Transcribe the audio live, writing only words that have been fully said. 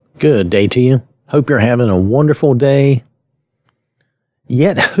Good day to you. Hope you're having a wonderful day.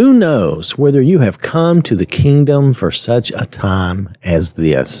 Yet who knows whether you have come to the kingdom for such a time as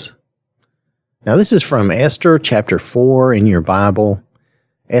this. Now this is from Esther chapter 4 in your Bible.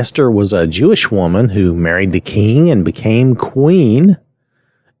 Esther was a Jewish woman who married the king and became queen.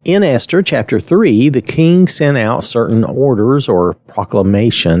 In Esther chapter 3, the king sent out certain orders or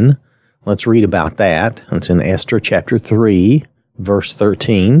proclamation. Let's read about that. It's in Esther chapter 3, verse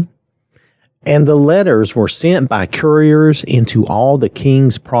 13. And the letters were sent by couriers into all the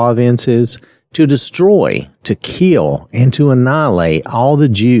king's provinces to destroy, to kill, and to annihilate all the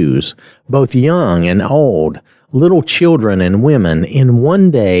Jews, both young and old, little children and women, in one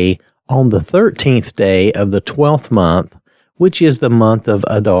day on the 13th day of the 12th month, which is the month of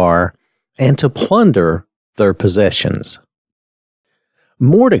Adar, and to plunder their possessions.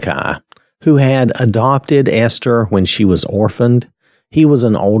 Mordecai, who had adopted Esther when she was orphaned, he was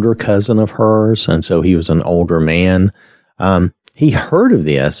an older cousin of hers, and so he was an older man. He heard of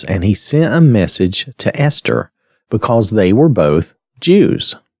this, and he sent a message to Esther because they were both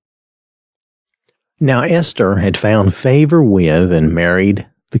Jews. Now Esther had found favor with and married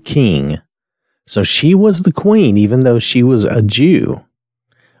the king, so she was the queen even though she was a Jew.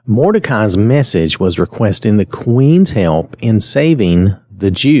 Mordecai's message was requesting the queen's help in saving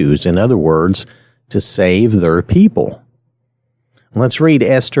the Jews, in other words, to save their people. Let's read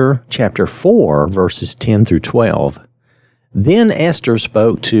Esther chapter 4, verses 10 through 12. Then Esther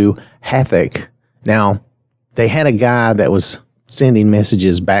spoke to Hathach. Now, they had a guy that was sending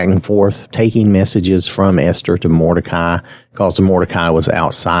messages back and forth, taking messages from Esther to Mordecai, because Mordecai was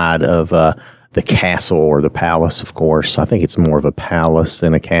outside of the castle or the palace, of course. I think it's more of a palace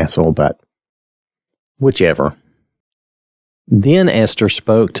than a castle, but whichever. Then Esther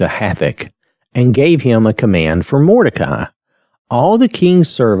spoke to Hathach and gave him a command for Mordecai. All the king's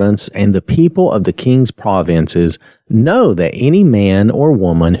servants and the people of the king's provinces know that any man or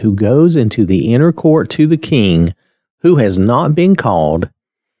woman who goes into the inner court to the king who has not been called,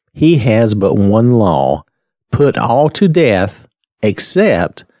 he has but one law, put all to death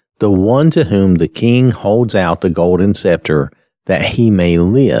except the one to whom the king holds out the golden scepter, that he may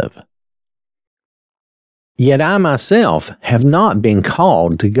live. Yet I myself have not been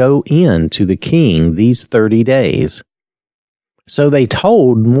called to go in to the king these 30 days. So they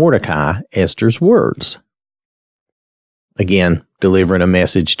told Mordecai Esther's words. Again, delivering a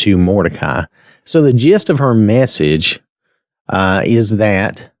message to Mordecai. So the gist of her message is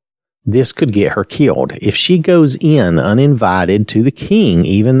that this could get her killed. If she goes in uninvited to the king,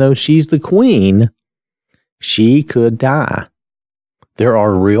 even though she's the queen, she could die. There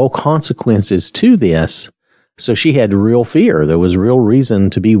are real consequences to this, so she had real fear. There was real reason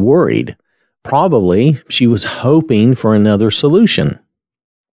to be worried. Probably she was hoping for another solution.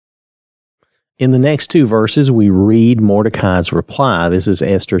 In the next two verses, we read Mordecai's reply. This is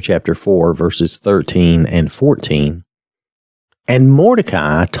Esther chapter 4, verses 13 and 14. And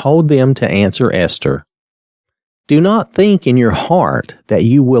Mordecai told them to answer Esther, "Do not think in your heart that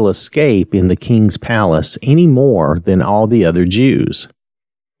you will escape in the king's palace any more than all the other Jews.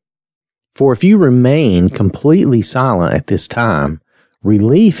 For if you remain completely silent at this time,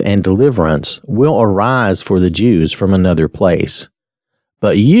 relief and deliverance will arise for the Jews from another place,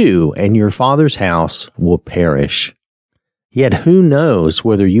 but you and your father's house will perish. Yet who knows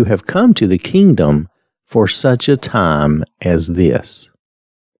whether you have come to the kingdom for such a time as this?"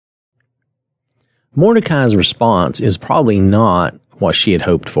 Mordecai's response is probably not what she had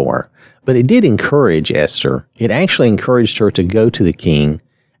hoped for, but it did encourage Esther. It actually encouraged her to go to the king,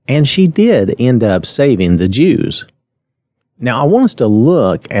 and she did end up saving the Jews. Now, I want us to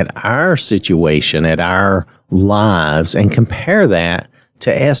look at our situation, at our lives, and compare that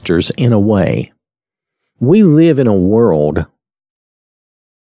to Esther's in a way. We live in a world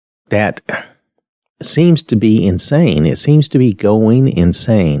that seems to be insane. It seems to be going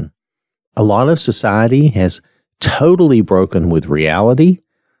insane. A lot of society has totally broken with reality.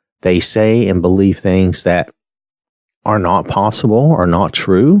 They say and believe things that are not possible, are not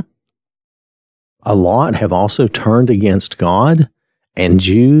true. A lot have also turned against God and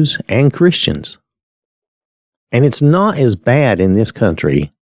Jews and Christians. And it's not as bad in this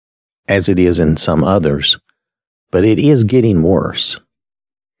country as it is in some others, but it is getting worse.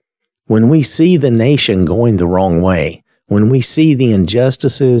 When we see the nation going the wrong way, when we see the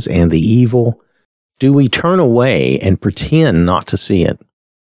injustices and the evil, do we turn away and pretend not to see it?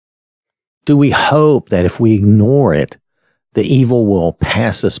 Do we hope that if we ignore it, the evil will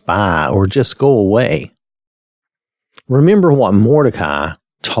pass us by or just go away? Remember what Mordecai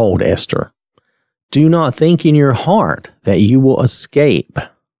told Esther. Do not think in your heart that you will escape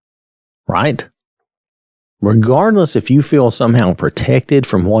right? Regardless if you feel somehow protected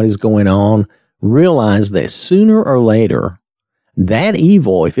from what is going on, realize that sooner or later, that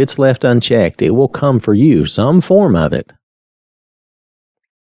evil, if it's left unchecked, it will come for you, some form of it.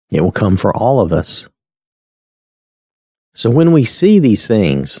 It will come for all of us. So when we see these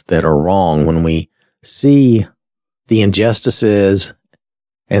things that are wrong, when we see the injustices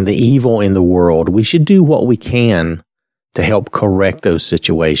and the evil in the world, we should do what we can to help correct those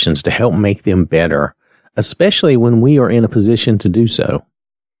situations, to help make them better, especially when we are in a position to do so.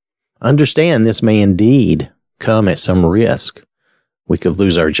 Understand this may indeed come at some risk. We could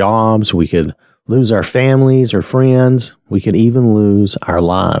lose our jobs, we could lose our families or friends, we could even lose our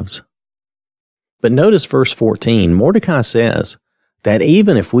lives. But notice verse 14, Mordecai says that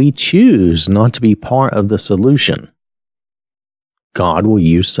even if we choose not to be part of the solution, God will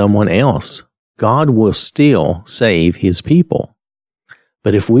use someone else. God will still save his people.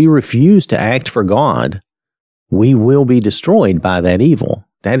 But if we refuse to act for God, we will be destroyed by that evil.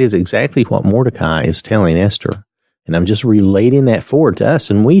 That is exactly what Mordecai is telling Esther. And I'm just relating that forward to us.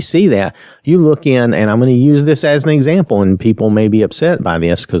 And we see that. You look in, and I'm going to use this as an example, and people may be upset by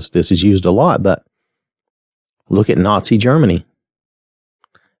this because this is used a lot, but look at Nazi Germany.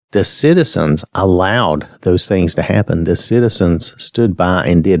 The citizens allowed those things to happen. The citizens stood by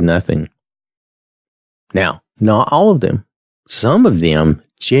and did nothing. Now, not all of them. Some of them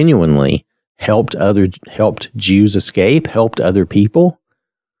genuinely helped Jews escape, helped other people.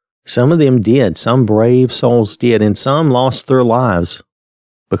 Some of them did. Some brave souls did, and some lost their lives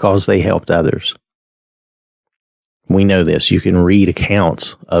because they helped others. We know this. You can read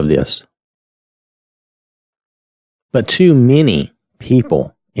accounts of this. But too many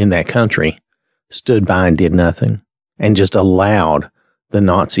people in that country stood by and did nothing and just allowed the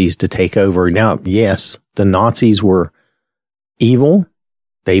Nazis to take over. Now, yes, the Nazis were evil.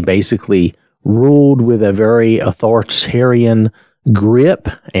 They basically ruled with a very authoritarian grip,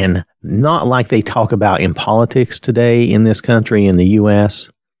 and not like they talk about in politics today in this country, in the U.S.,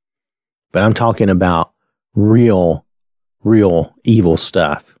 but I'm talking about real evil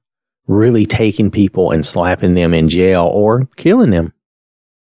stuff. Really taking people and slapping them in jail or killing them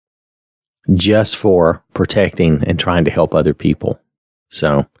just for protecting and trying to help other people.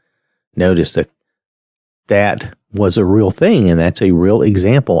 So notice that was a real thing, and that's a real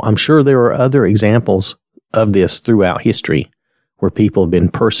example. I'm sure there are other examples of this throughout history where people have been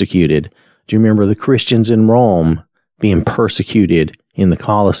persecuted. Do you remember the Christians in Rome being persecuted in the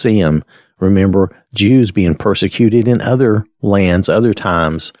Colosseum? Remember Jews being persecuted in other lands, other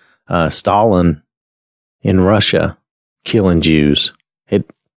times. Stalin in Russia killing Jews.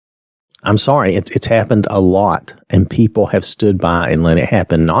 It's happened a lot, and people have stood by and let it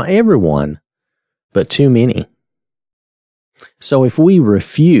happen. Not everyone, but too many. So if we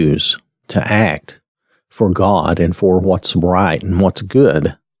refuse to act for God and for what's right and what's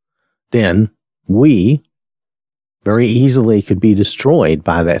good, then we very easily could be destroyed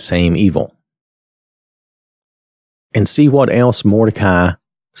by that same evil. And see what else Mordecai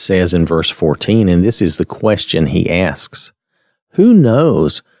says in verse 14, and this is the question he asks. Who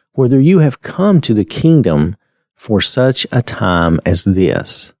knows whether you have come to the kingdom for such a time as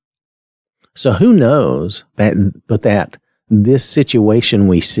this? So who knows that this situation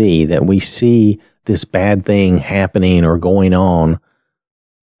we see this bad thing happening or going on,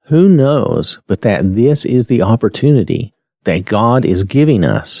 who knows but that this is the opportunity that God is giving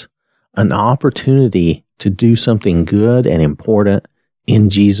us, an opportunity to do something good and important in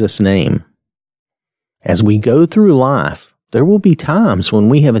Jesus' name. As we go through life, there will be times when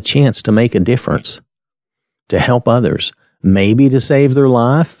we have a chance to make a difference, to help others, maybe to save their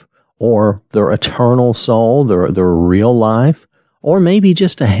life or their eternal soul, their real life, or maybe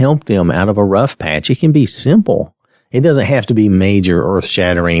just to help them out of a rough patch. It can be simple. It doesn't have to be major,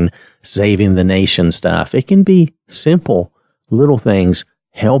 earth-shattering, saving the nation stuff. It can be simple, little things,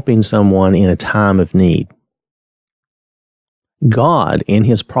 helping someone in a time of need. God, in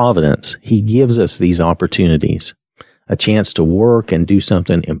His providence, He gives us these opportunities, a chance to work and do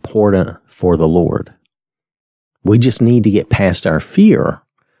something important for the Lord. We just need to get past our fear,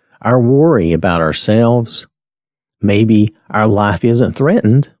 our worry about ourselves. Maybe our life isn't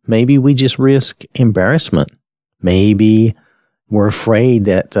threatened. Maybe we just risk embarrassment. Maybe we're afraid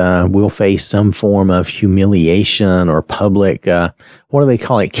that we'll face some form of humiliation or public, what do they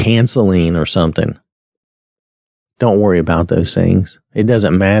call it, canceling or something. Don't worry about those things. It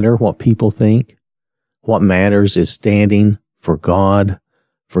doesn't matter what people think. What matters is standing for God,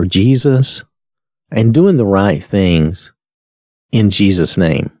 for Jesus, and doing the right things in Jesus'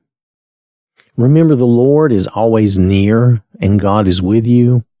 name. Remember, the Lord is always near and God is with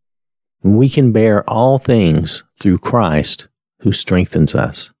you. We can bear all things through Christ who strengthens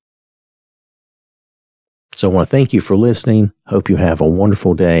us. So I want to thank you for listening. Hope you have a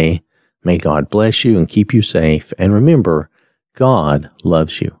wonderful day. May God bless you and keep you safe. And remember, God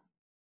loves you.